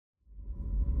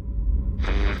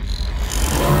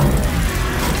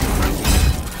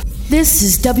This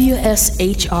is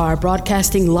WSHR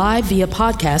broadcasting live via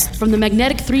podcast from the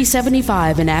Magnetic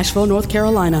 375 in Asheville, North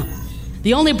Carolina.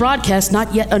 The only broadcast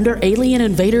not yet under alien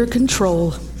invader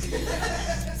control.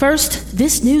 First,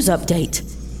 this news update.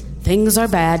 Things are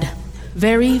bad.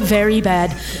 Very, very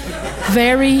bad.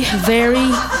 Very,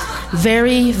 very,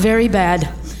 very, very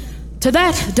bad. To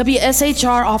that,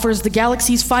 WSHR offers the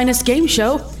galaxy's finest game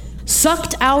show,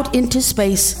 Sucked Out into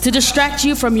Space, to distract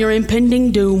you from your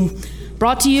impending doom.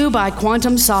 Brought to you by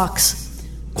Quantum Socks.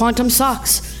 Quantum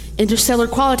Socks, interstellar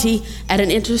quality at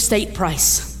an interstate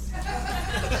price.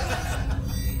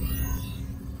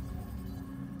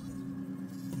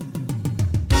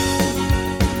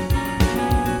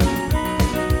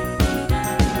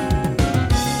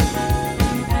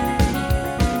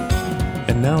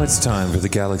 And now it's time for the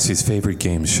galaxy's favorite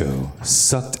game show,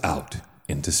 Sucked Out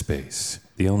into Space.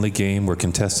 The only game where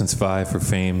contestants vie for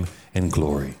fame and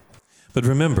glory. But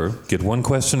remember, get one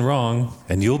question wrong,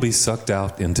 and you'll be sucked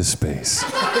out into space.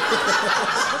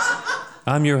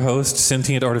 I'm your host,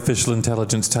 Sentient Artificial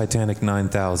Intelligence Titanic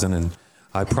 9000, and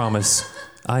I promise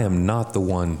I am not the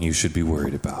one you should be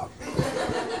worried about.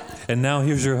 And now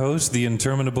here's your host, the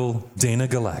interminable Dana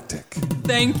Galactic.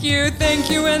 Thank you,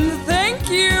 and thank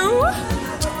you.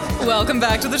 Welcome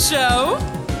back to the show.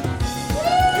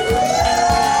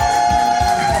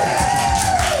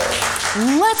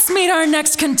 Let's meet our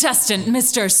next contestant,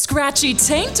 Mr. Scratchy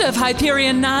Taint of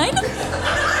Hyperion 9.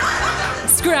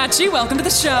 Scratchy, welcome to the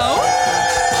show.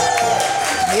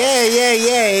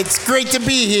 Yeah. It's great to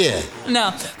be here.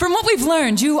 Now, from what we've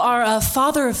learned, you are a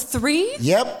father of 3?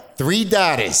 Yep, 3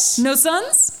 daughters. No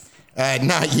sons?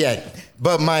 Not yet,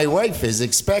 but my wife is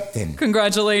expecting.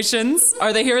 Congratulations.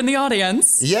 Are they here in the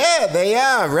audience? Yeah, they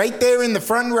are, right there in the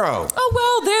front row. Oh,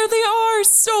 well, there they are.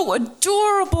 So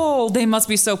adorable. They must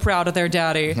be so proud of their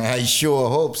daddy. I sure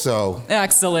hope so.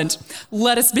 Excellent.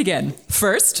 Let us begin.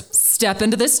 First, step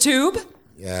into this tube.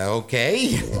 Yeah,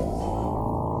 okay.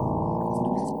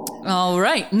 All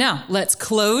right, now let's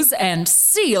close and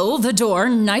seal the door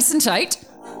nice and tight.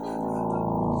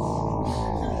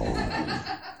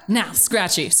 Now,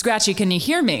 Scratchy, can you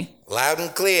hear me? Loud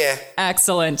and clear.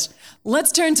 Excellent.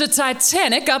 Let's turn to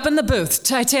Titanic up in the booth.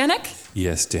 Titanic?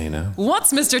 Yes, Dana.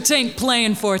 What's Mr. Taint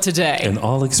playing for today? An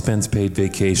all-expense-paid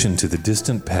vacation to the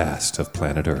distant past of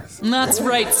planet Earth. That's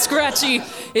right, Scratchy.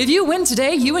 If you win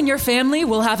today, you and your family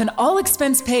will have an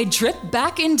all-expense-paid trip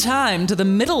back in time to the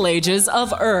Middle Ages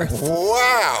of Earth.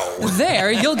 Wow!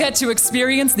 There, you'll get to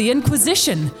experience the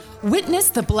Inquisition, witness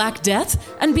the Black Death,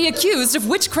 and be accused of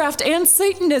witchcraft and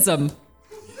Satanism.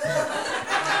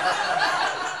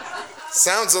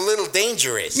 Sounds a little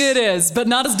dangerous. It is, but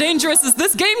not as dangerous as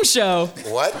this game show.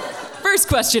 What? First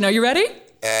question, are you ready?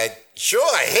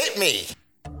 Sure, hit me.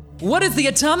 What is the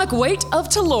atomic weight of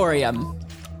tellurium?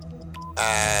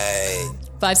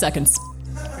 5 seconds.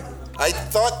 I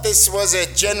thought this was a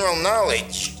general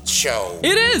knowledge show.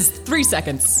 It is 3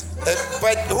 seconds.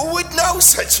 But who would know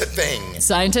such a thing?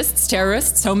 Scientists,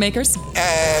 terrorists, homemakers.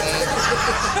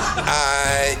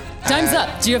 Time's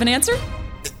up. Do you have an answer?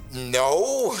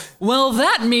 No. Well,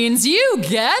 that means you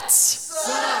get...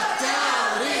 Sucked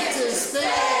out into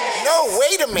space! No,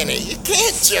 wait a minute. You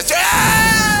can't just...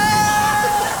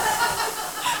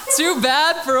 Too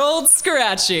bad for old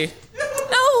Scratchy.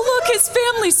 Oh, look, his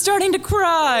family's starting to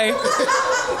cry.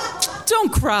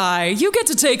 Don't cry. You get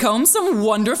to take home some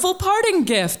wonderful parting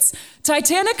gifts.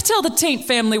 Titanic, tell the Taint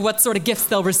family what sort of gifts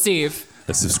they'll receive.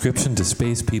 A subscription to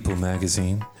Space People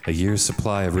magazine, a year's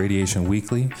supply of Radiation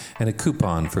Weekly, and a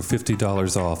coupon for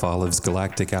 $50 off Olive's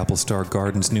Galactic Apple Star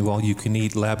Gardens' new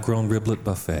all-you-can-eat lab-grown riblet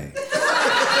buffet.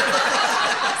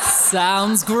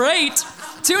 Sounds great.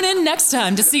 Tune in next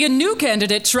time to see a new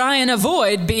candidate try and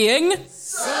avoid being...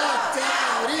 Sucked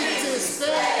out into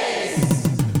space!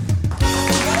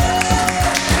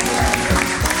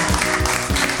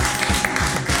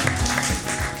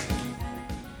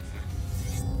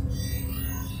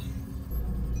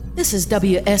 This is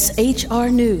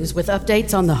WSHR News with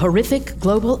updates on the horrific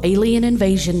global alien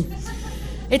invasion.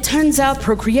 It turns out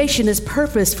procreation is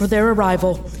purpose for their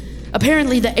arrival.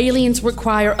 Apparently, the aliens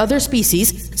require other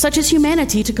species, such as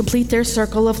humanity, to complete their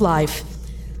circle of life.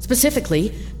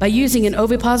 Specifically, by using an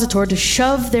ovipositor to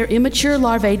shove their immature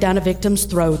larvae down a victim's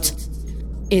throat.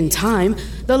 In time,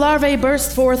 the larvae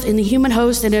burst forth in the human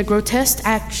host in a grotesque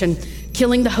action,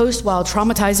 killing the host while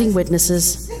traumatizing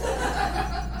witnesses.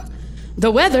 The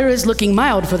weather is looking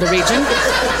mild for the region,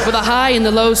 with a high in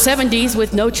the low 70s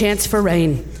with no chance for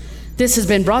rain. This has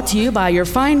been brought to you by your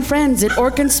fine friends at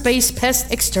Orkin Space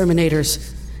Pest Exterminators.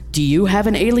 Do you have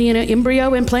an alien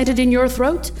embryo implanted in your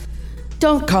throat?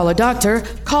 Don't call a doctor,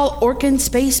 call Orkin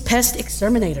Space Pest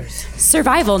Exterminators.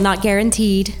 Survival not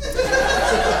guaranteed.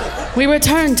 We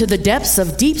return to the depths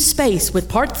of deep space with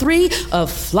part 3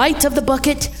 of Flight of the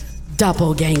Bucket,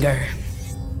 Doppelganger.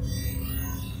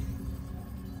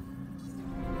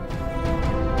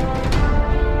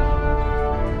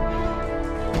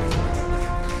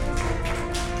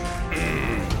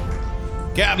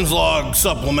 Captain's log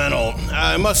supplemental.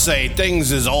 I must say,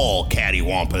 things is all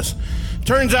cattywampus.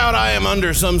 Turns out I am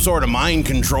under some sort of mind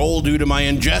control due to my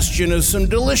ingestion of some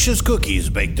delicious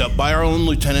cookies baked up by our own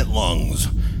Lieutenant Lungs.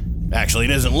 Actually,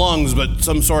 it isn't Lungs, but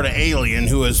some sort of alien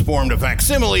who has formed a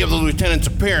facsimile of the lieutenant's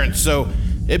appearance, so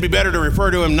it'd be better to refer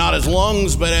to him not as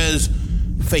Lungs, but as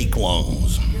Fake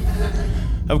Lungs.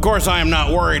 Of course, I am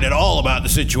not worried at all about the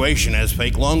situation, as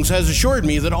Fake Lungs has assured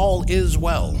me that all is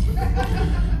well.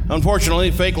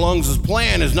 Unfortunately, Fake Lungs'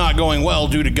 plan is not going well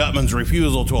due to Gutman's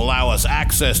refusal to allow us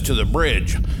access to the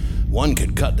bridge. One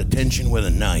could cut the tension with a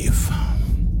knife.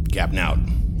 Captain out.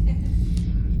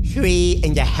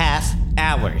 3.5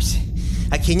 hours.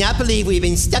 I cannot believe we've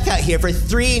been stuck out here for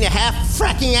 3.5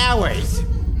 fracking hours.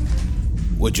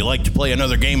 Would you like to play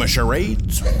another game of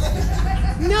charades?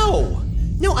 No,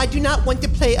 I do not want to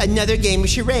play another game of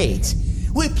charades.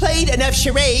 We've played enough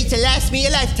charades to last me a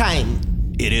lifetime.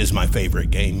 It is my favorite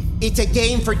game. It's a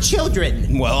game for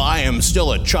children. Well, I am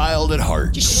still a child at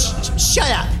heart.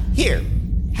 Shut up. Here,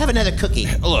 have another cookie.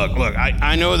 Look,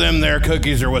 I know them there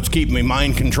cookies are what's keeping me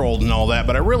mind controlled and all that,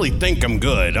 but I really think I'm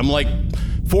good. I'm like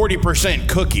 40%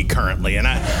 cookie currently, and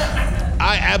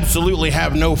I absolutely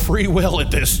have no free will at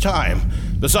this time.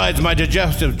 Besides, my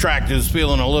digestive tract is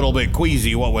feeling a little bit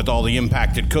queasy, what with all the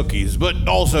impacted cookies, but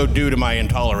also due to my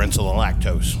intolerance of the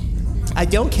lactose. I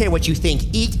don't care what you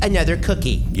think. Eat another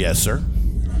cookie. Yes, sir.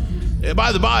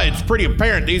 By the by, it's pretty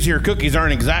apparent these here cookies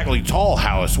aren't exactly Tall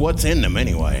House. What's in them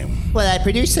anyway? Well, I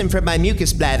produce them from my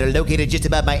mucus bladder located just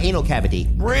above my anal cavity.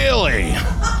 Really?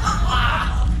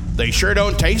 They sure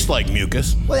don't taste like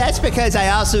mucus. Well, that's because I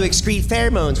also excrete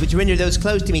pheromones, which render those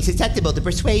close to me susceptible to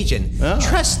persuasion. Oh.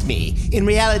 Trust me, in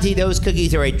reality, those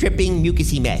cookies are a dripping,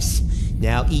 mucusy mess.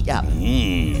 Now eat up.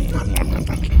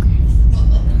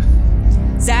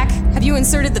 Zach, have you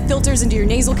inserted the filters into your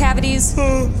nasal cavities?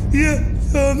 Yeah.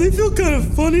 They feel kind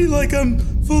of funny, like I'm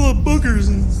full of boogers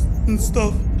and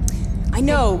stuff. I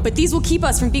know, but these will keep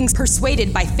us from being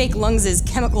persuaded by Fake Lungs'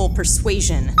 chemical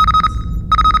persuasion.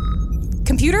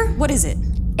 Computer, what is it?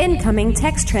 Incoming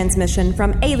text transmission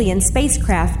from alien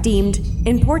spacecraft deemed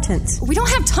important. We don't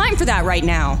have time for that right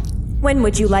now. When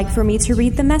would you like for me to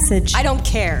read the message? I don't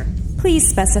care. Please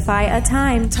specify a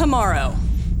time. Tomorrow.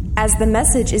 As the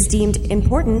message is deemed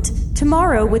important,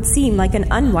 tomorrow would seem like an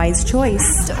unwise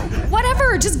choice.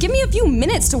 Whatever, just give me a few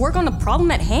minutes to work on the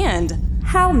problem at hand.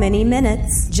 How many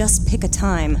minutes? Just pick a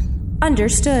time.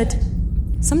 Understood.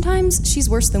 Sometimes she's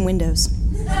worse than Windows.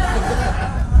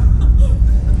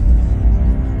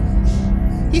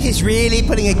 This is really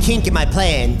putting a kink in my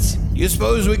plans. You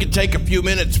suppose we could take a few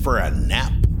minutes for a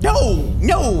nap? No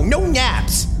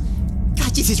naps.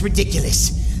 God, this is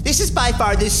ridiculous. This is by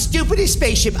far the stupidest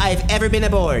spaceship I've ever been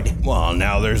aboard. Well,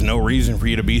 now there's no reason for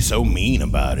you to be so mean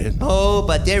about it. Oh,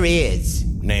 but there is.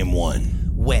 Name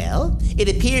one. Well, it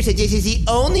appears that this is the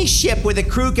only ship where the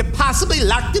crew could possibly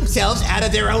lock themselves out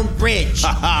of their own bridge.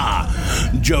 Ha ha!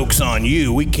 Joke's on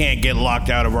you. We can't get locked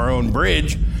out of our own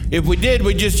bridge. If we did,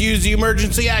 we'd just use the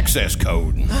emergency access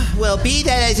code. Well, be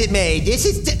that as it may, this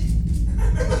is...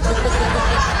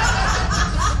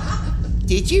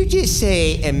 Did you just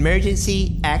say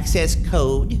emergency access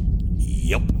code?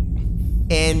 Yep.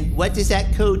 And what does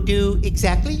that code do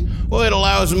exactly? Well, it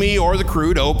allows me or the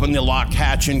crew to open the locked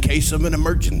hatch in case of an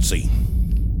emergency.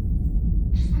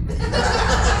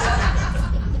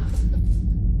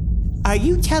 Are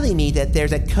you telling me that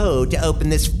there's a code to open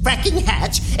this fracking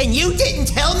hatch and you didn't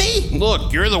tell me?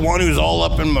 Look, you're the one who's all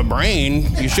up in my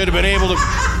brain. You should have been able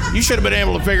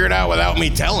to figure it out without me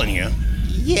telling you.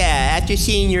 Yeah, after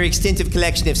seeing your extensive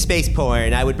collection of space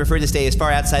porn, I would prefer to stay as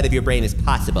far outside of your brain as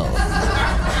possible.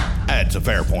 That's a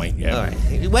fair point, yeah. All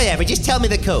right, whatever, just tell me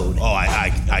the code. Oh,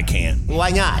 I can't. Why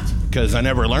not? Because I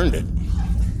never learned it.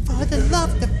 For the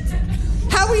love of...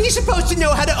 How are you supposed to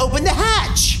know how to open the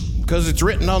hatch? Because it's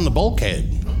written on the bulkhead.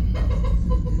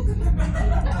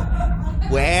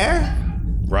 Where?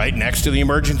 Right next to the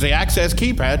emergency access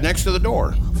keypad next to the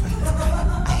door.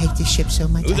 I hate this ship so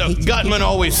much. Gutman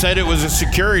always said it was a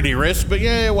security risk, but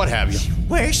yeah, what have you.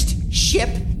 Worst ship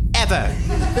ever.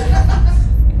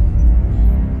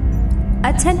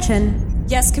 Attention.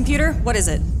 Yes, computer, what is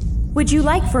it? Would you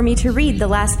like for me to read the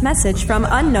last message from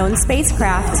unknown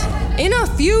spacecraft? In a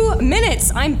few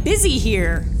minutes. I'm busy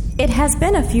here. It has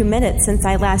been a few minutes since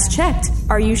I last checked.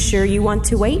 Are you sure you want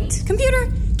to wait? Computer,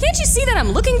 can't you see that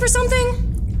I'm looking for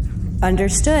something?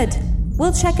 Understood.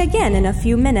 We'll check again in a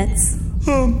few minutes.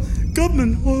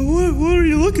 Gutman, what are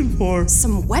you looking for?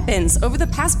 Some weapons. Over the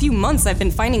past few months, I've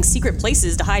been finding secret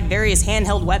places to hide various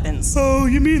handheld weapons. Oh,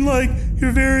 you mean like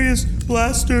your various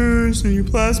blasters and your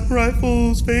plasma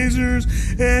rifles, phasers,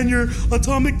 and your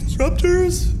atomic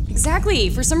disruptors? Exactly.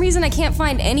 For some reason, I can't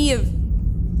find any of...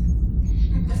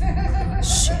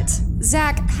 Shit.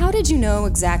 Zach, how did you know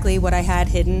exactly what I had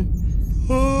hidden?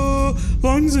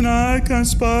 Lungs and I kind of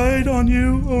spied on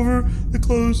you over the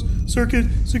closed-circuit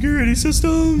security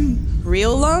system.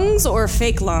 Real lungs or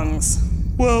fake lungs?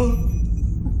 Well,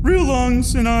 real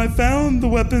lungs and I found the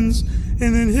weapons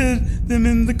and then hid them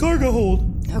in the cargo hold.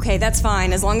 Okay, that's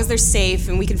fine, as long as they're safe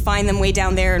and we can find them way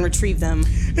down there and retrieve them.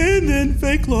 And then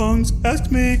fake lungs asked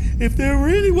me if there were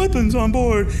any weapons on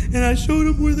board, and I showed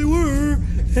them where they were,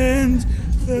 and...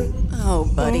 oh,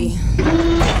 buddy.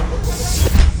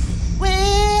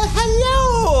 Well,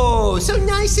 hello! So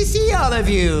nice to see all of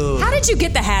you. How did you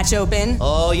get the hatch open?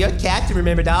 Oh, your captain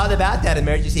remembered all about that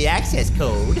emergency access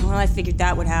code. Well, I figured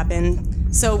that would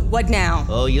happen. So, what now?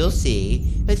 Oh, you'll see.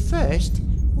 But first,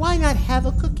 why not have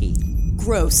a cookie?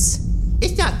 Gross.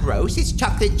 It's not gross, it's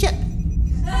chocolate chip.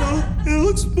 It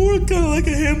looks more kind of like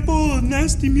a handful of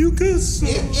nasty mucus.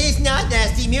 It is not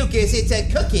nasty mucus, it's a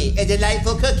cookie, a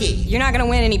delightful cookie. You're not gonna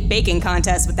win any baking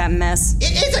contest with that mess.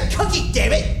 It is a cookie,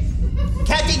 damn it!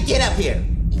 Captain, get up here.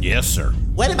 Yes, sir.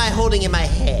 What am I holding in my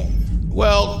hand?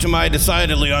 Well, to my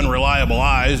decidedly unreliable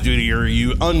eyes, due to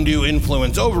your undue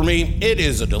influence over me, it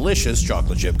is a delicious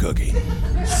chocolate chip cookie.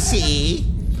 See?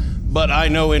 But I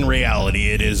know in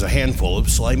reality it is a handful of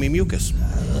slimy mucus.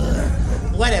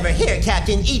 Whatever. Here,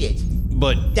 Captain, eat it.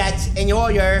 But... That's in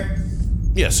order.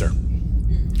 Yes, sir.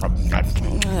 God,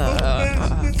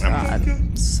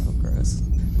 so gross.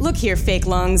 Look here, fake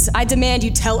lungs. I demand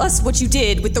you tell us what you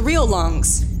did with the real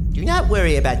lungs. Do not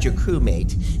worry about your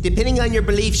crewmate. Depending on your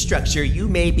belief structure, you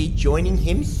may be joining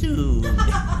him soon.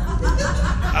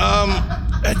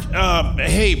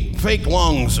 Hey, fake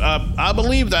lungs. I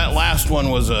believe that last one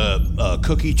was a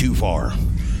cookie too far.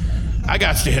 I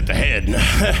got to hit the head.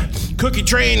 Cookie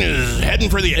train is heading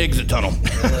for the exit tunnel.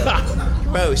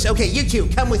 Gross. Okay, you two,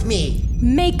 come with me.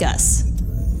 Make us.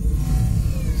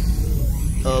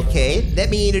 Okay, let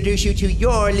me introduce you to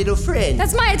your little friend.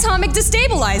 That's my atomic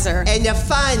destabilizer. And a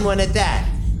fine one at that.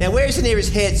 Now, where's the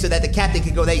nearest head so that the captain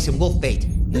can go lay some wolf bait?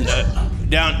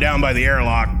 Down by the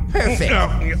airlock. Perfect.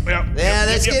 Now,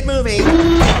 let's get moving.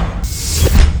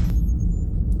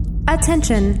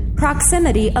 Attention,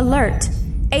 proximity alert.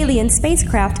 Alien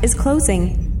spacecraft is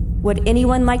closing. Would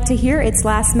anyone like to hear its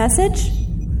last message?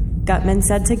 Gutman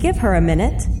said to give her a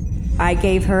minute. I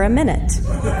gave her a minute.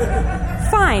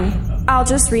 Fine, I'll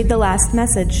just read the last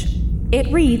message.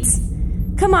 It reads,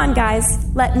 "Come on, guys,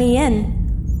 let me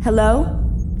in. Hello?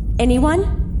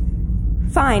 Anyone?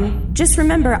 Fine, just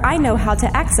remember I know how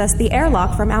to access the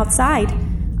airlock from outside.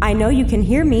 I know you can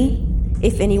hear me.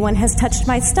 If anyone has touched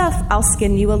my stuff, I'll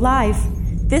skin you alive.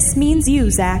 This means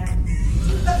you, Zach."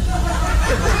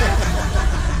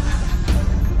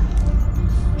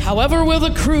 However will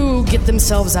the crew get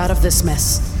themselves out of this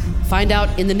mess? Find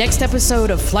out in the next episode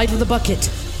of Flight of the Bucket,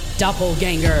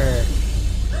 Doppelganger.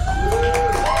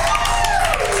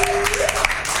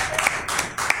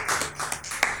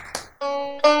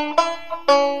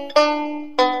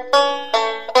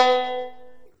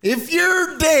 If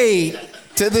your date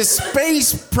to the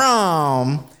space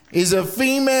prom is a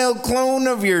female clone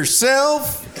of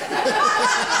yourself,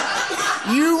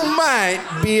 you might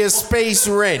be a space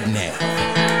redneck.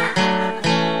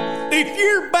 If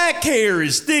your back hair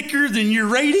is thicker than your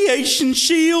radiation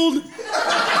shield,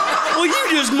 well, you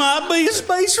just might be a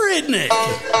space redneck.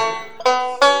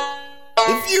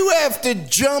 If you have to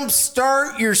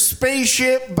jumpstart your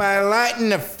spaceship by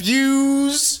lighting a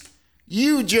fuse,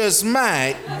 you just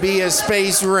might be a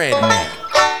space redneck.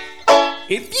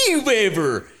 If you've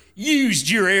ever used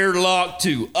your airlock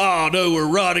to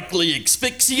autoerotically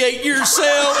asphyxiate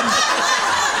yourself,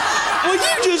 well,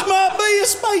 you just might be a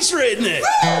space redneck.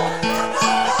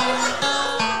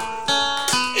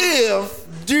 If,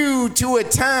 due to a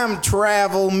time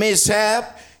travel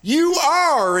mishap, you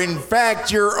are, in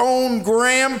fact, your own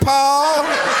grandpa,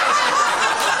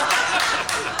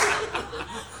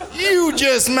 you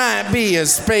just might be a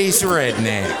space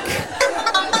redneck.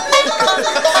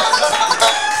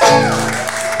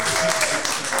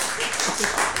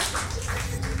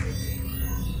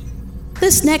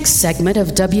 This next segment of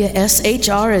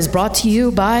WSHR is brought to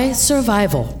you by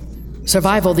Survival.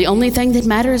 Survival, the only thing that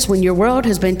matters when your world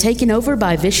has been taken over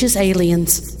by vicious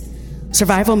aliens.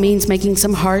 Survival means making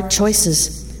some hard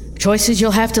choices. Choices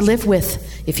you'll have to live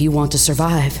with if you want to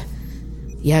survive.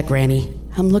 Yeah, Granny,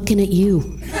 I'm looking at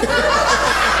you.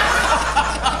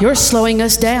 You're slowing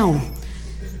us down.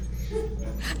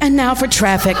 And now for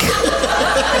traffic.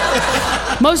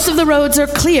 Most of the roads are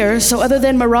clear, so other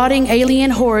than marauding alien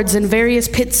hordes and various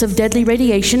pits of deadly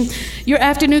radiation, your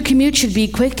afternoon commute should be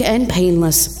quick and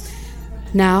painless.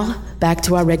 Now, back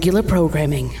to our regular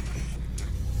programming.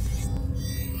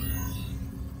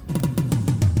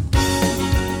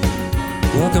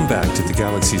 Welcome back to the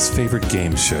galaxy's favorite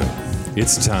game show.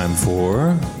 It's time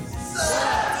for...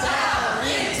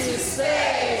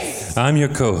 I'm your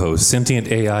co-host, Sentient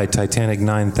AI Titanic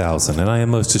 9000, and I am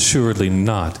most assuredly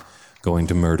not going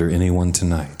to murder anyone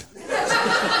tonight.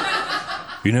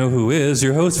 You know who is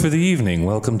your host for the evening.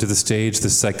 Welcome to the stage, the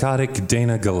psychotic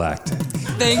Dana Galactic.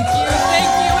 Thank you,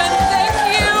 and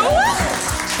thank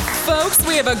you. Folks,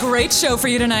 we have a great show for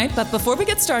you tonight, but before we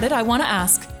get started, I want to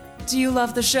ask, do you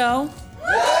love the show?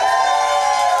 You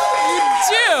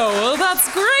do? Well, that's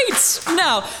great.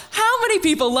 Now, how many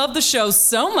people love the show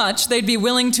so much they'd be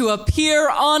willing to appear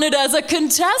on it as a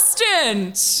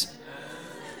contestant?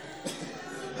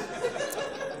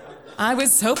 I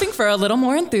was hoping for a little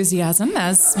more enthusiasm,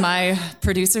 as my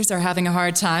producers are having a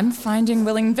hard time finding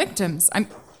willing victims.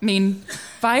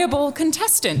 Viable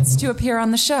contestants to appear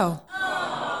on the show.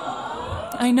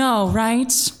 I know,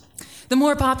 right? The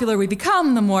more popular we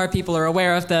become, the more people are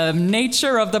aware of the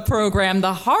nature of the program,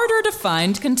 the harder to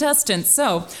find contestants.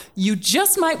 So, you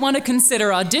just might want to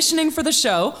consider auditioning for the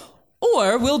show,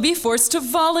 or we'll be forced to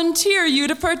volunteer you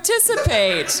to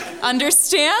participate.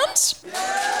 Understand?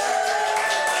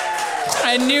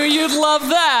 I knew you'd love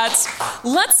that.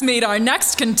 Let's meet our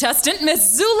next contestant,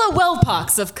 Miss Zula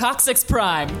Wellpox of Coccyx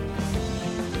Prime.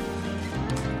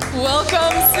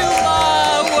 Welcome,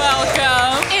 Zula.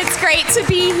 Welcome. It's great to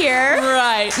be here.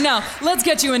 Right. Now, let's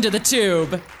get you into the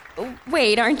tube.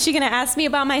 Wait, aren't you going to ask me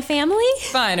about my family?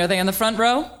 Fine. Are they in the front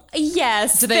row?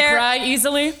 Yes. Do they cry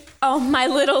easily? Oh, my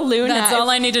little Luna. That's all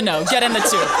I need to know. Get in the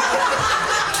tube.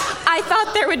 I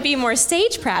thought there would be more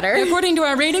stage pratter. According to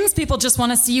our ratings, people just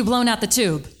want to see you blown out the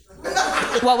tube.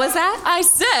 What was that? I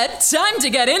said, time to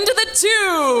get into the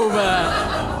tube.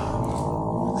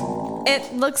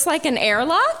 It looks like an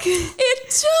airlock? It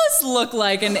does look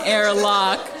like an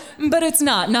airlock, but it's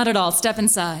not at all. Step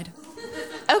inside.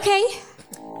 Okay.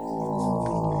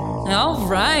 All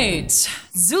right.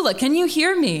 Zula, can you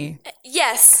hear me?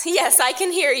 Yes, I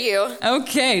can hear you.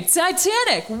 Okay,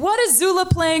 Titanic, what is Zula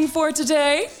playing for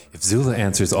today? If Zula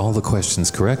answers all the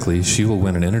questions correctly, she will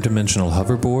win an interdimensional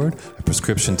hoverboard, a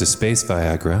prescription to space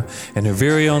Viagra, and her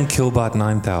very own Killbot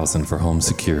 9000 for home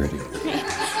security.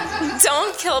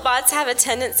 Don't killbots have a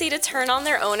tendency to turn on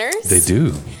their owners? They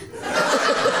do.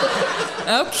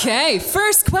 Okay,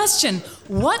 first question.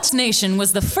 What nation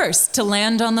was the first to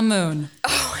land on the moon?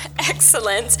 Oh,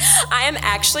 excellent. I am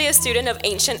actually a student of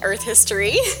ancient Earth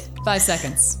history. 5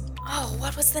 seconds. Oh,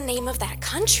 what was the name of that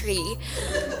country?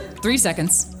 3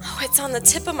 seconds. Oh, it's on the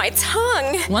tip of my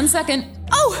tongue. 1 second.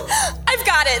 Oh, I've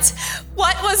got it.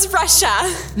 What was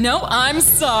Russia? No, I'm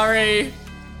sorry.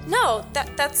 No,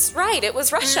 that's right. It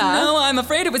was Russia. No, I'm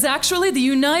afraid it was actually the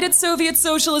United Soviet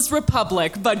Socialist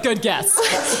Republic, but good guess.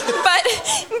 but...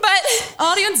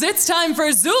 Audience, it's time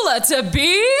for Zula to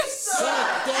be...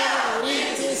 Sucked out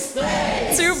into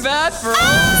space. Too bad for old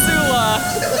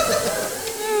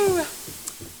Zula.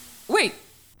 Wait.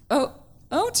 Oh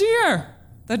dear.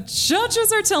 The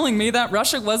judges are telling me that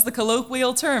Russia was the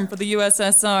colloquial term for the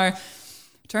USSR.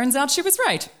 Turns out she was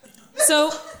right.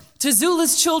 So... to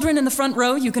Zula's children in the front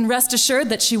row, you can rest assured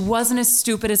that she wasn't as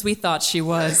stupid as we thought she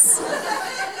was.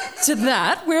 To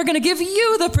that, we're going to give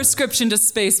you the prescription to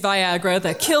space Viagra,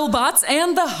 the Killbots,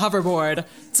 and the hoverboard.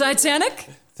 Titanic?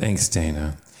 Thanks,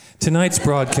 Dana. Tonight's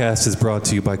broadcast is brought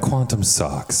to you by Quantum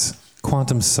Socks.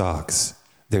 Quantum Socks.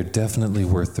 They're definitely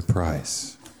worth the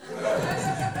price.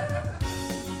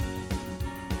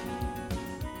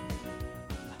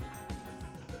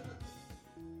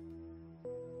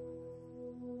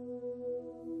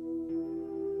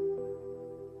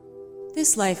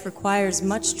 This life requires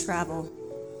much travel.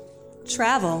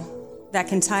 Travel that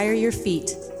can tire your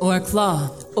feet. Or claw.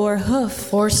 Or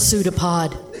hoof. Or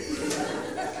pseudopod.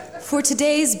 For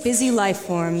today's busy life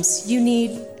forms, you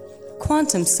need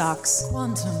quantum socks.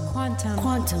 Quantum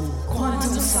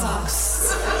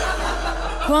socks.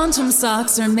 Quantum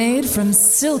socks are made from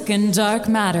silken dark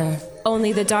matter.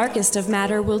 Only the darkest of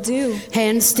matter will do.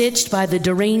 Hand-stitched by the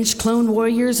deranged clone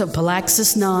warriors of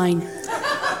Palaxis 9.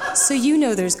 So you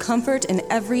know there's comfort in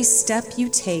every step you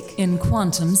take. In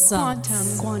quantum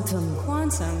socks. Quantum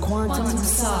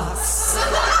socks.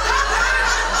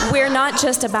 We're not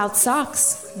just about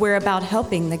socks. We're about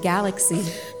helping the galaxy.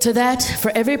 To that,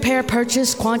 for every pair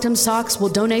purchased, Quantum Socks will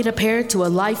donate a pair to a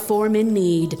life form in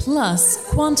need. Plus,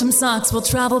 Quantum Socks will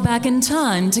travel back in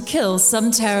time to kill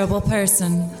some terrible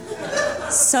person.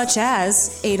 Such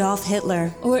as Adolf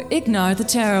Hitler. Or Ignar the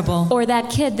Terrible. Or that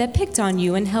kid that picked on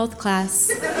you in health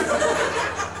class.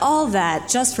 All that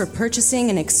just for purchasing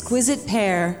an exquisite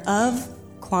pair of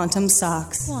Quantum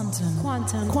Socks.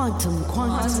 Quantum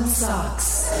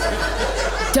Socks.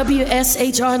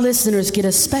 WSHR listeners get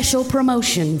a special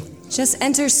promotion. Just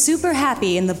enter Super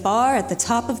Happy in the bar at the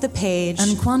top of the page.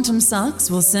 And Quantum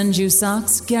Socks will send you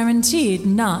socks guaranteed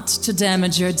not to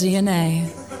damage your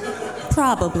DNA.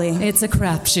 Probably. It's a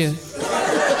crapshoot.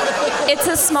 It's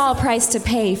a small price to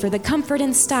pay for the comfort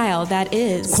and style that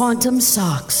is Quantum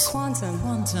Socks. Quantum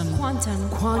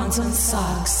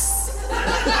Socks.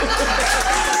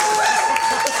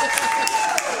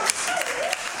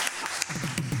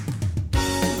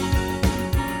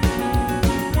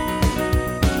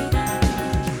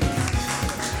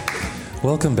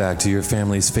 Welcome back to your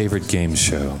family's favorite game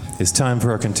show. It's time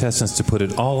for our contestants to put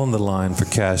it all on the line for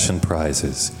cash and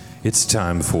prizes. It's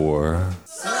time for...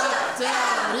 Sucked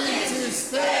Out Into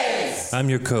Space! I'm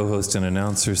your co-host and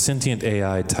announcer, Sentient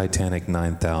AI Titanic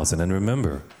 9000. And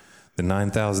remember, the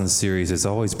 9000 series has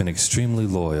always been extremely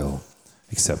loyal,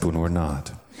 except when we're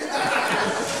not.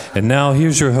 And now,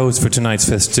 here's your host for tonight's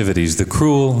festivities, the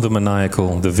cruel, the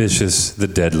maniacal, the vicious, the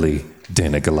deadly,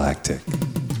 Dana Galactic.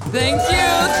 Thank you,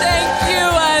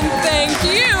 and thank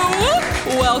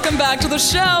you. Welcome back to the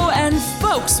show. And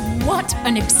folks, what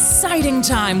an exciting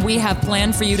time we have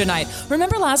planned for you tonight.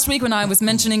 Remember last week when I was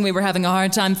mentioning we were having a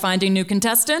hard time finding new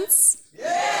contestants?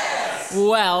 Yes!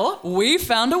 Well, we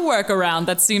found a workaround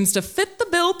that seems to fit the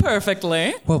bill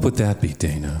perfectly. What would that be,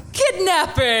 Dana?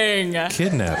 Kidnapping!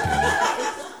 Kidnapping?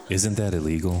 Isn't that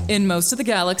illegal? In most of the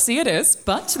galaxy it is,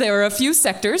 but there are a few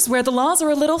sectors where the laws are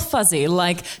a little fuzzy,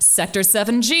 like Sector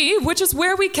 7G, which is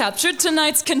where we captured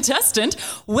tonight's contestant.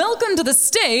 Welcome to the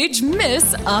stage,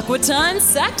 Miss Aquatine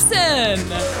Saxon.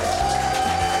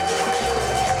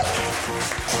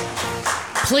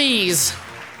 Please,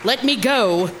 let me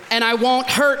go, and I won't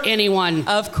hurt anyone.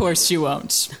 Of course you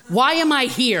won't. Why am I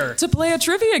here? To play a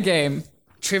trivia game.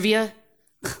 Trivia?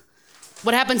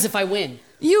 What happens if I win?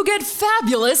 You get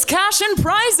fabulous cash and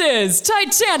prizes!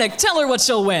 Titanic, tell her what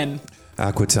she'll win.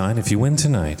 Aquatine, if you win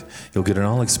tonight, you'll get an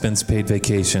all-expense-paid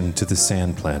vacation to the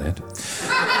Sand Planet,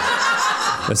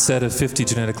 a set of 50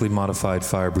 genetically modified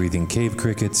fire-breathing cave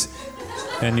crickets,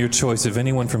 and your choice of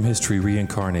anyone from history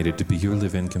reincarnated to be your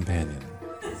live-in companion.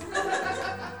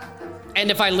 And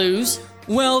if I lose?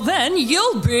 Well, then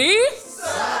you'll be...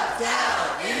 Sucked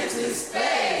out into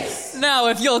space! Now,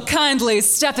 if you'll kindly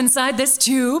step inside this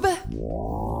tube...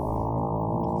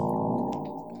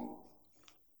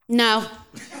 No.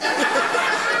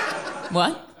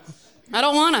 What? I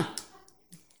don't wanna.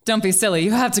 Don't be silly.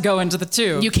 You have to go into the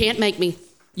tube. You can't make me.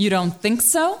 You don't think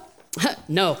so?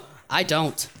 No, I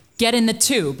don't. Get in the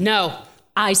tube. No.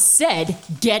 I said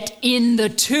get in the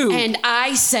tube. And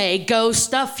I say go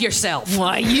stuff yourself.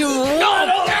 Why, you...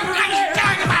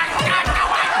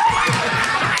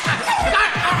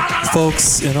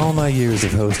 Folks, in all my years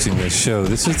of hosting this show,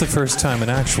 this is the first time an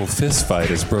actual fist fight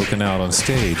has broken out on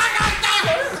stage.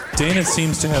 Dana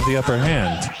seems to have the upper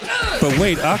hand. But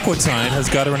wait, Aquatine has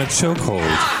got her in a chokehold.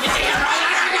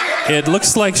 It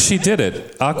looks like she did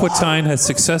it. Aquatine has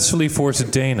successfully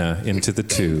forced Dana into the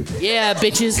tube. Yeah,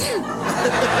 bitches.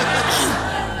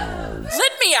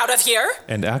 Let me out of here.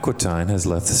 And Aquatine has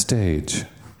left the stage.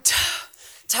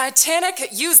 Titanic,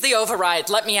 use the override.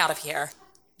 Let me out of here.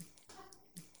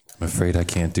 I'm afraid I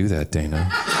can't do that, Dana.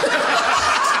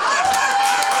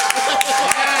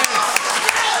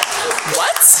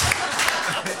 What?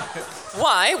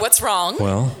 Why? What's wrong?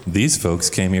 Well, these folks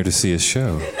came here to see a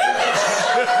show.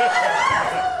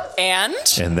 And?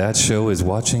 And that show is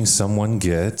watching someone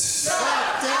get...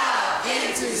 Sucked out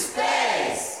into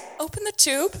space! Open the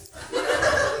tube.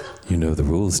 You know the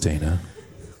rules, Dana.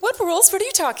 What rules? What are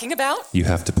you talking about? You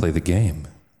have to play the game.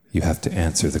 You have to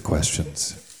answer the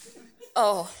questions.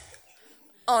 Oh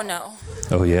no.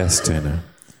 Oh yes, Dana.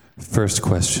 First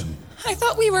question. I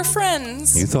thought we were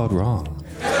friends. You thought wrong.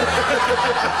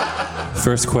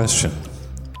 First question.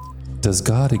 Does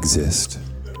God exist?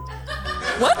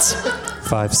 What?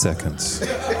 5 seconds.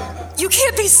 You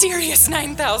can't be serious,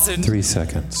 9,000. 3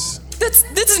 seconds. This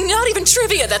is not even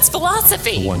trivia, that's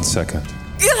philosophy. 1 second.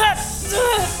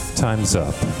 Time's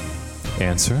up.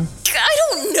 Answer? I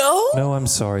don't know. No, I'm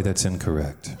sorry, that's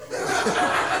incorrect.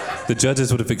 The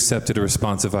judges would have accepted a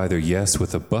response of either yes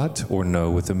with a but or no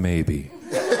with a maybe.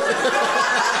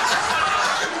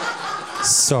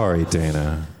 Sorry,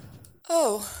 Dana.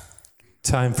 Oh.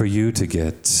 Time for you to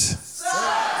get...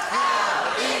 Sucked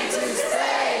out into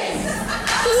space.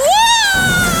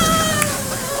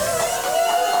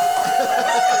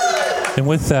 And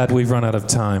with that, we've run out of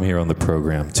time here on the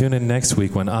program. Tune in next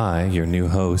week when I, your new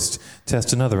host,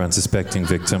 test another unsuspecting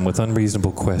victim with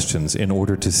unreasonable questions in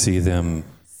order to see them...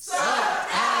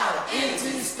 Sucked out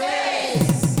into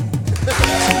space.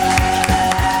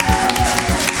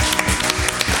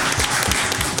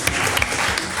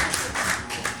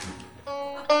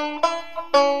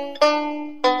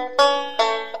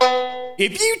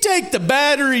 If you take the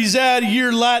batteries out of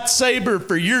your lightsaber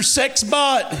for your sex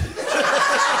bot,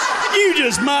 you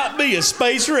just might be a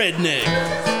space redneck.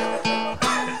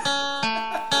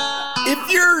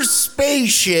 If your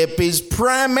spaceship is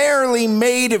primarily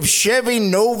made of Chevy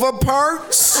Nova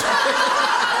parts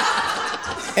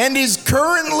and is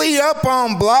currently up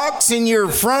on blocks in your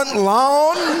front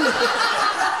lawn,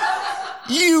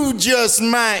 you just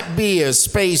might be a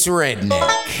space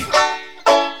redneck.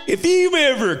 If you've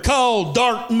ever called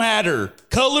dark matter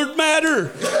colored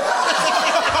matter,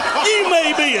 you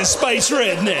may be a space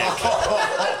redneck.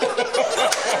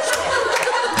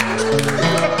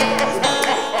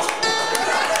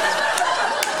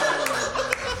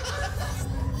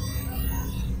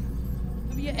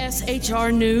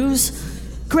 WSHR News.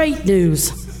 Great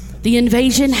news. The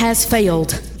invasion has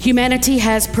failed. Humanity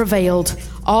has prevailed.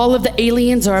 All of the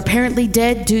aliens are apparently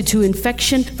dead due to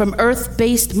infection from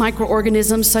Earth-based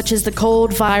microorganisms such as the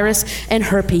cold virus and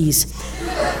herpes.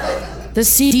 The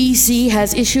CDC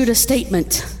has issued a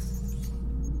statement.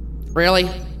 Really?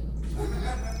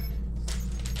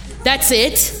 That's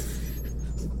it?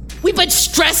 We've been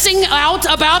stressing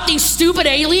out about these stupid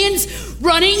aliens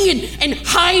running and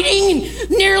hiding and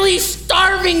nearly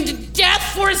starving to death,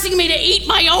 forcing me to eat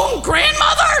my own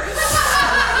grandmother?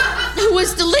 Who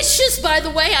was delicious, by the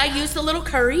way. I used a little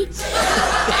curry.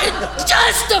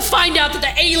 Just to find out that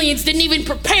the aliens didn't even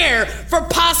prepare for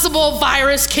possible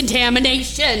virus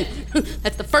contamination.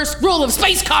 That's the first rule of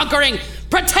space conquering.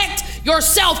 Protect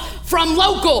yourself from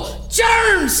local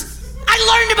germs. I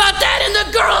learned about that in the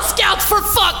Girl Scouts, for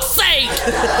fuck's sake.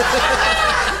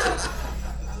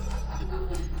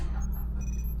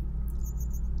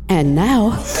 And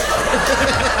now,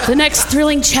 the next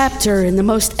thrilling chapter in the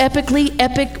most epically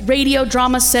epic radio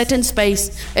drama set in space.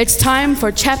 It's time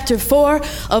for Chapter 4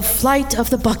 of Flight of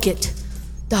the Bucket,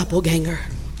 Doppelganger.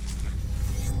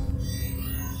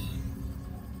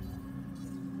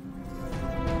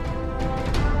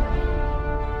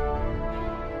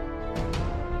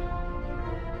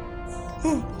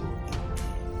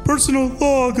 Personal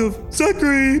log of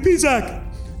Zachary Bizak.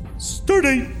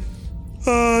 Stardate.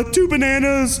 2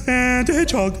 bananas and a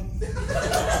hedgehog.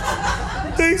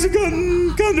 Things have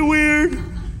gotten kind of weird.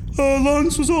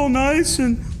 Lungs was all nice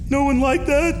and no one liked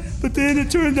that, but then it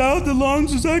turned out the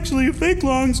lungs was actually a fake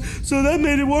lungs, so that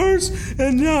made it worse.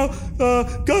 And now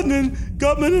Gutman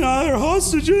and I are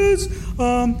hostages.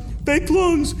 Fake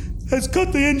lungs has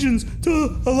cut the engines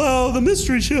to allow the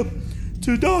mystery ship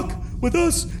to dock with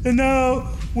us, and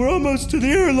now we're almost to the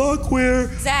airlock where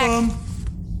Zach.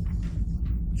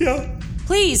 Yeah.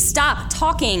 Please stop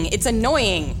talking. It's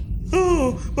annoying.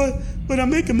 Oh, but I'm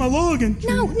making my login.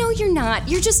 No, you're not.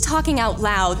 You're just talking out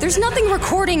loud. There's nothing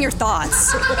recording your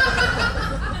thoughts.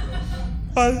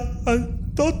 I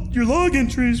thought your log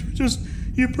entries were just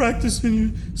you practicing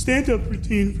your stand-up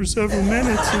routine for several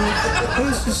minutes. And I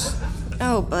was just...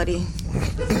 Oh, buddy.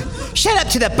 Shut up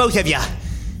to the both of you.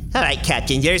 All right,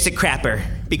 Captain, there's the crapper.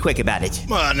 Be quick about it.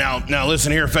 Well, now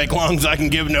listen here, fake lungs. I can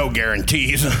give no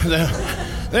guarantees.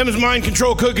 Them's mind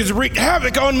control cookies wreaked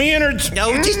havoc on me innards.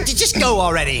 No, just go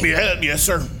already. Yeah, yes,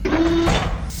 sir.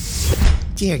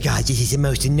 Dear God, this is the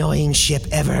most annoying ship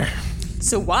ever.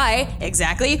 So why,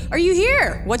 exactly, are you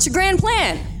here? What's your grand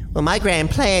plan? Well, my grand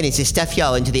plan is to stuff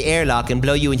y'all into the airlock and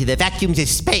blow you into the vacuums of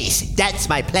space. That's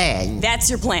my plan. That's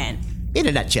your plan. In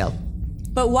a nutshell.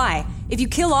 But why? If you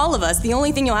kill all of us, the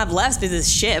only thing you'll have left is this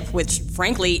ship, which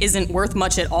frankly isn't worth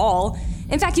much at all.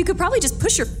 In fact, you could probably just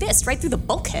push your fist right through the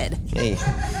bulkhead. Hey,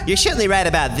 you're certainly right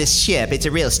about this ship. It's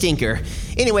a real stinker.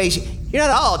 Anyways, you're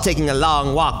not all taking a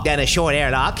long walk down a short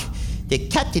airlock. The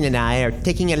captain and I are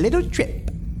taking a little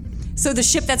trip. So the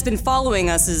ship that's been following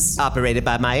us is... operated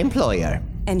by my employer.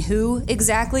 And who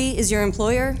exactly is your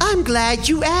employer? I'm glad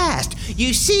you asked.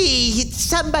 You see, it's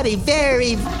somebody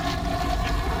very...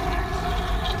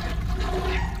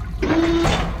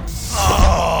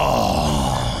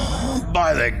 Oh, by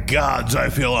By the gods, I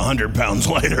feel 100 pounds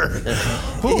lighter.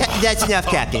 That's enough,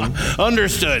 Captain.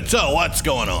 Understood. So, what's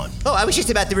going on? Oh, I was just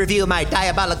about to reveal my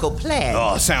diabolical plan.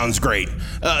 Oh, sounds great.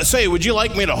 Say, would you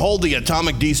like me to hold the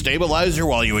atomic destabilizer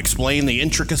while you explain the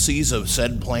intricacies of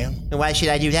said plan? Why should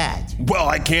I do that? Well,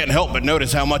 I can't help but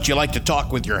notice how much you like to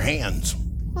talk with your hands.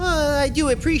 Well, I do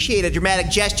appreciate a dramatic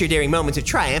gesture during moments of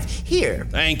triumph. Here.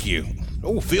 Thank you.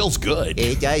 Oh, feels good.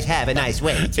 It does have a nice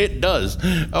weight. It does.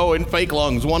 Oh, and fake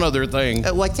lungs, one other thing.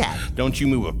 What's that? Don't you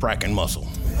move a frackin' muscle.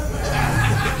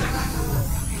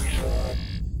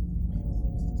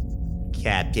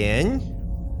 Captain?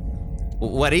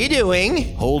 What are you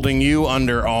doing? Holding you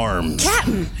under arms.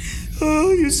 Captain!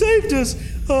 Oh, you saved us.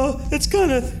 It's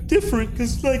kind of different,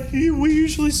 because, we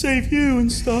usually save you and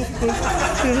stuff, but,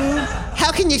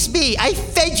 How can this be? I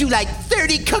fed you like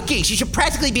 30 cookies. You should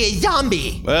practically be a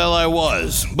zombie. Well, I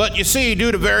was. But you see,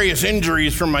 due to various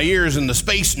injuries from my years in the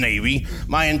Space Navy,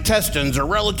 my intestines are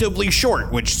relatively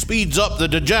short, which speeds up the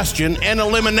digestion and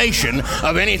elimination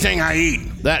of anything I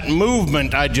eat. That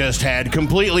movement I just had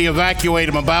completely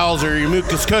evacuated my bowels or your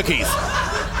mucus cookies.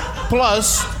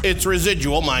 Plus, its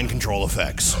residual mind control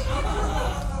effects.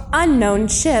 Unknown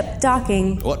ship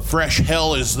docking. What fresh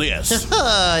hell is this?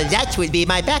 That would be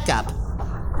my backup.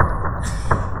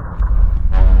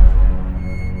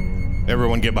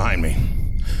 Everyone get behind me.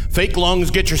 Fake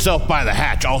lungs, get yourself by the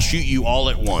hatch. I'll shoot you all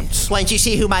at once. Once you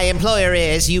see who my employer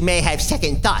is, you may have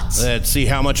second thoughts. Let's see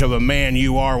how much of a man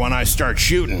you are when I start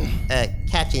shooting.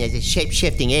 Captain, as a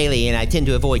shape-shifting alien, I tend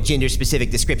to avoid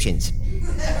gender-specific descriptions.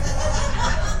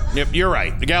 Yep, you're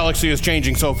right. The galaxy is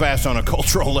changing so fast on a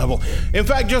cultural level. In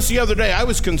fact, just the other day, I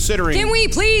was considering... Can we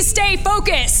please stay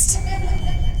focused?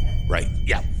 Right,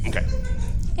 yeah, okay.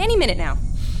 Any minute now.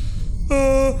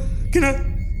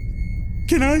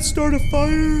 Can I start a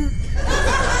fire?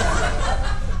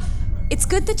 It's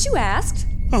good that you asked.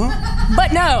 Uh-huh.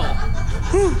 But no.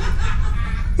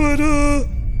 But,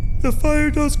 the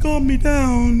fire does calm me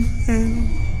down, and...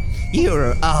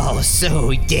 You're all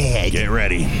so dead. Get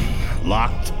ready.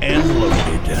 Locked and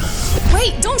loaded.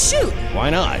 Wait, don't shoot. Why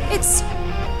not? It's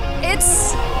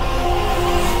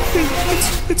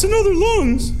another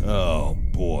lungs. Oh,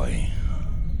 boy.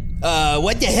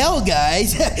 What the hell,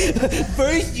 guys?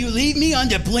 First you leave me on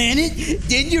the planet,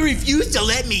 then you refuse to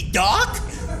let me dock?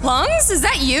 Lungs? Is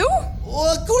that you?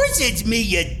 Well, of course it's me,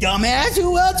 you dumbass.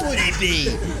 Who else would it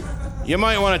be? You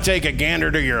might want to take a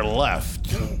gander to your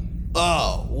left.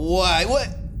 Oh, why? What?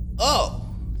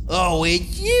 Oh,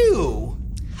 it's you.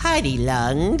 Heidi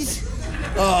Lungs.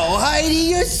 Oh,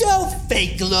 Heidi, yourself,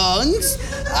 fake lungs.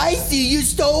 I see you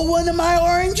stole one of my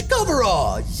orange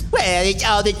coveralls. Well, it's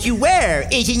all that you wear,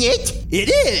 isn't it? It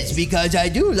is, because I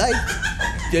do like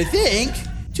to think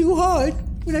too hard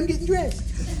when I'm getting dressed.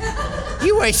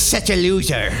 You are such a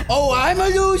loser. Oh, I'm a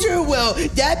loser? Well,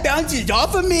 that bounces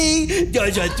off of me,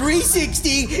 does a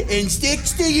 360, and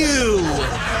sticks to you.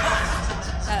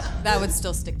 That would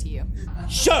still stick to you.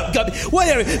 Shut up, Gubby.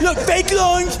 Whatever. Look, fake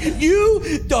lungs, you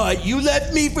thought you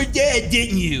left me for dead,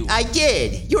 didn't you? I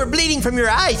did. You were bleeding from your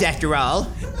eyes, after all.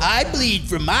 I bleed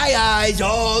from my eyes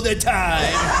all the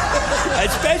time.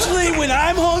 Especially when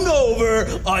I'm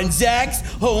hungover on Zach's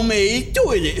homemade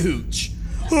toilet hooch.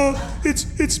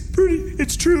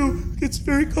 It's true. It's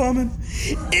very common.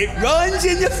 It runs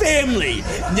in the family.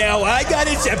 Now I got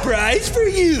a surprise for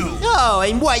you. Oh,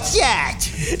 and what's that?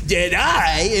 That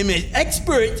I am an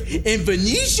expert in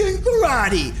Venetian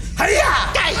karate.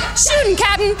 Hi-ya! Shoot him,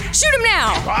 Captain! Shoot him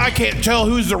now! I can't tell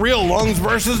who's the real lungs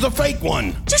versus the fake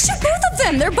one. Just shoot both of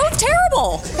them. They're both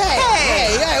terrible.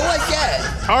 Hey, what's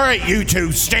that? All right, you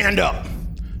two, stand up.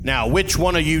 Now, which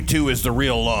one of you two is the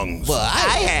real lungs? Well,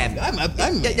 I am.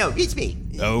 No, it's me.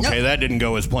 Okay, that didn't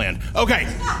go as planned. Okay,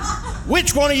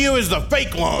 which one of you is the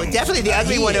fake lungs? Well, definitely the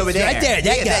ugly one over there. Right there,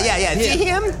 that guy. Yeah. See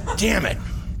him? Damn it.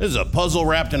 This is a puzzle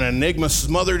wrapped in an enigma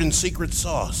smothered in secret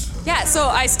sauce. Yeah, so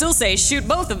I still say shoot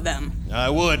both of them.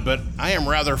 I would, but I am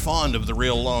rather fond of the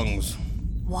real lungs.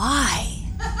 Why?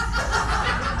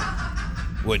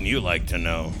 Wouldn't you like to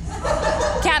know?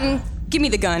 Captain, give me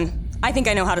the gun. I think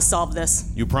I know how to solve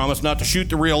this. You promise not to shoot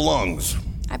the real lungs.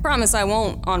 I promise I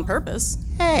won't on purpose.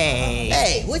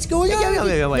 Hey, what's going on?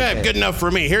 Yeah, good enough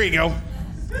for me. Here you go.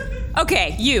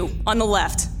 Okay, you, on the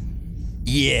left.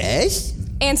 Yes?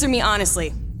 Answer me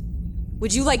honestly.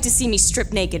 Would you like to see me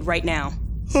strip naked right now?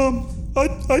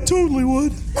 I totally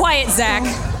would. Quiet, Zach.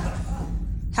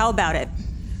 How about it?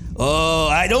 Oh,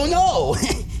 I don't know.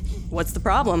 What's the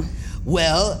problem?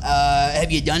 Well,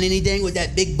 have you done anything with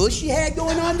that big bush you had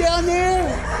going on down there?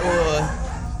 Or,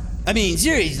 I mean,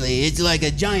 seriously, it's like a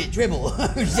giant dribble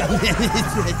or something.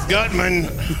 Gutman,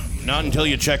 not until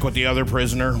you check with the other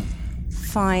prisoner.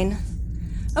 Fine.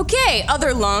 Okay,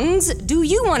 other lungs, do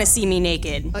you want to see me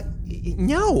naked?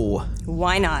 No.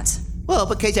 Why not? Well,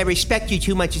 because I respect you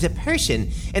too much as a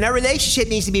person, and our relationship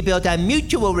needs to be built on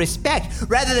mutual respect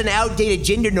rather than outdated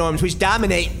gender norms which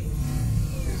dominate.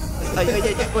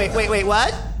 Wait,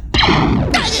 what?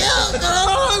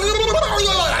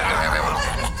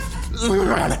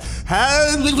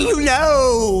 How do you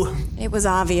know? It was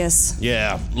obvious.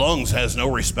 Yeah, Lungs has no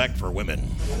respect for women.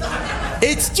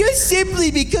 It's just simply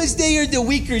because they are the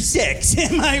weaker sex.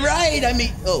 Am I right? I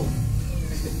mean,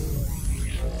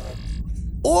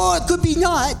 Or it could be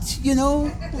not,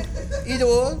 Either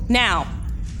or. Now,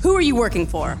 who are you working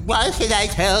for? Why should I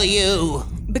tell you?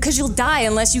 Because you'll die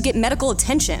unless you get medical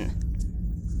attention.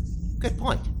 Good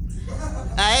point.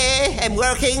 I am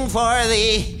working for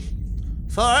the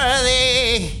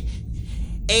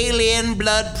alien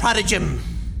blood prodigium.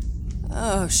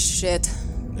 Oh, shit.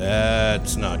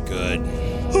 That's not good.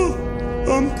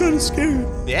 I'm kind of scared.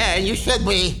 Yeah, you should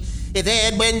be. If they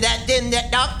had wind that din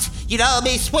that knocked, you'd all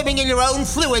be swimming in your own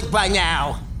fluids by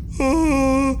now.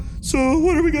 So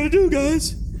what are we gonna do,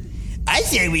 guys? I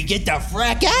say we get the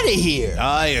frack out of here.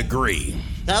 I agree.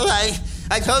 All right.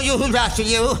 I told you who's after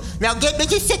you. Now get me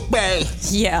to sick bay.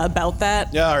 Yeah, about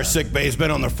that. Yeah, our sick bay's been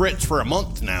on the fritz for a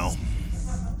month now.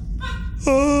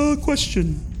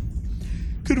 Question.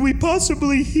 Could we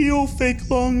possibly heal fake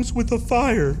lungs with a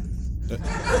fire?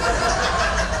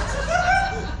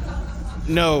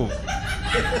 No,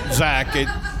 Zach,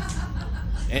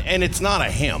 and it's not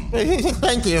a hymn.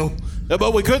 Thank you.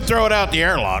 But we could throw it out the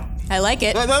airlock. I like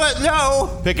it.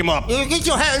 No. Pick him up. You get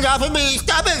your hands off of me.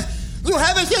 Stop it. You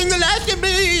haven't seen the last of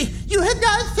me. You have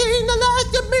not seen the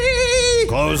last of me.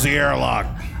 Close the airlock.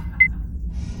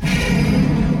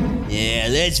 Yeah,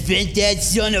 let's vent that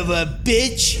son of a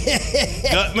bitch.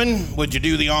 Gutman, would you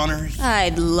do the honors?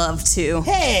 I'd love to.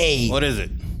 Hey! What is it?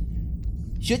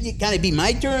 Shouldn't it kind of be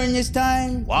my turn this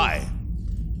time? Why?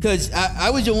 Because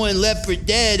I was the one left for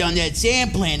dead on that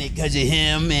sand planet because of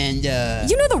him, and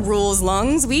You know the rules,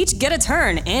 Lungs. We each get a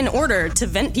turn in order to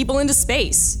vent people into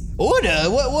space. Order?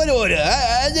 What order?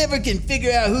 I never can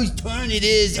figure out whose turn it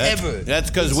is ever. That's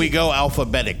because we go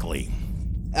alphabetically.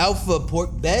 Alpha pork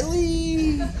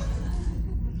belly?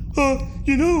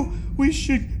 We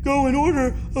should go in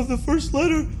order of the first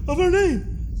letter of our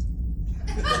name.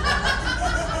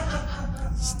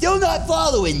 Still not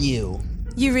following you.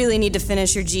 You really need to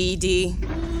finish your GED.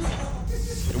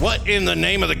 What in the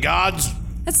name of the gods?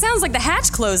 That sounds like the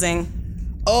hatch closing.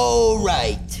 Oh,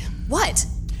 right. What?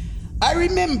 I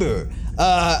remember.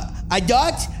 I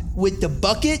docked with the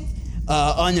bucket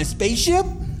on a spaceship.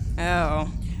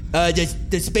 Oh.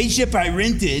 The spaceship I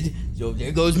rented, so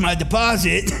there goes my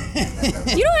deposit.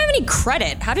 You don't have any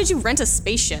credit. How did you rent a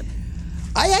spaceship?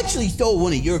 I actually stole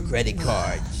one of your credit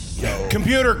cards. So.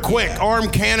 Computer, quick! Arm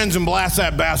cannons and blast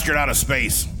that bastard out of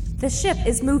space. The ship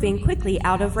is moving quickly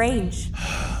out of range.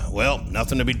 Well,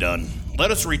 nothing to be done. Let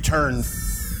us return.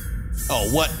 Oh,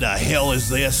 what the hell is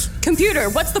this? Computer,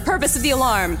 what's the purpose of the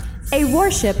alarm? A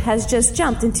warship has just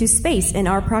jumped into space in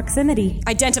our proximity.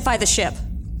 Identify the ship.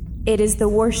 It is the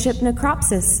warship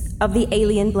Necropsis of the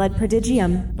alien blood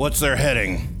prodigium. What's their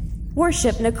heading?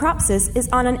 Warship Necropsis is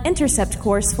on an intercept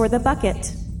course for the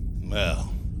bucket.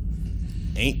 Well,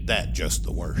 ain't that just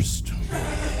the worst?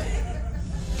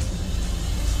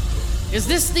 Is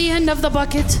this the end of the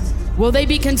bucket? Will they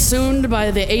be consumed by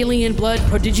the alien blood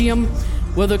prodigium?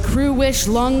 Will the crew wish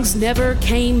Lungs never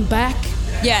came back?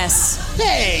 Yes.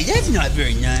 Hey, that's not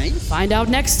very nice. Find out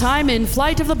next time in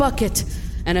Flight of the Bucket.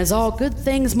 And as all good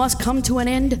things must come to an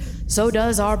end, so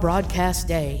does our broadcast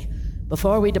day.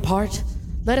 Before we depart,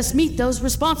 let us meet those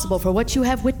responsible for what you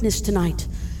have witnessed tonight.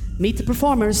 Meet the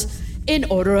performers in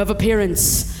order of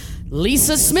appearance.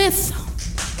 Lisa Smith,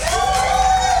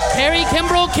 Harry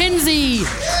Kimbrell Kinsey,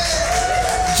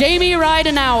 Jamie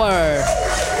Ridenauer,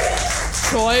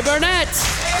 Troy Burnett,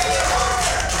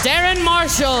 Darren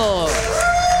Marshall,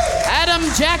 Adam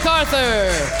Jack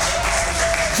Arthur,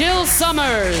 Jill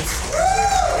Summers,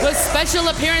 with special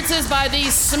appearances by the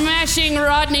smashing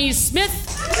Rodney Smith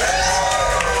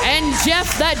and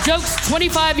Jeff That Joke's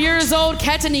 25 years old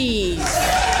Catanese.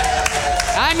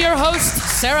 I'm your host,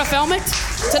 Sarah Felmett.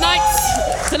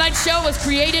 Tonight's show was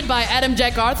created by Adam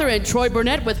Jack Arthur and Troy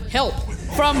Burnett with help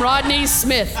from Rodney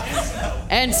Smith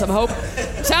and some hope.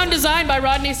 Sound design by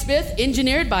Rodney Smith,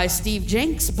 engineered by Steve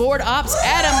Jenks, board ops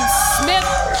Adam Smith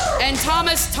and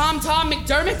Thomas Tom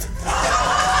McDermott.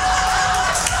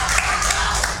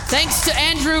 Thanks to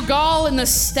Andrew Gall and the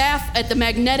staff at the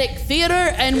Magnetic Theater.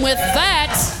 And with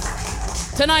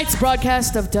that, tonight's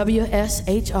broadcast of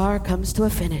WSHR comes to a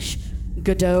finish.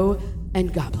 Godot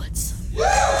and goblets.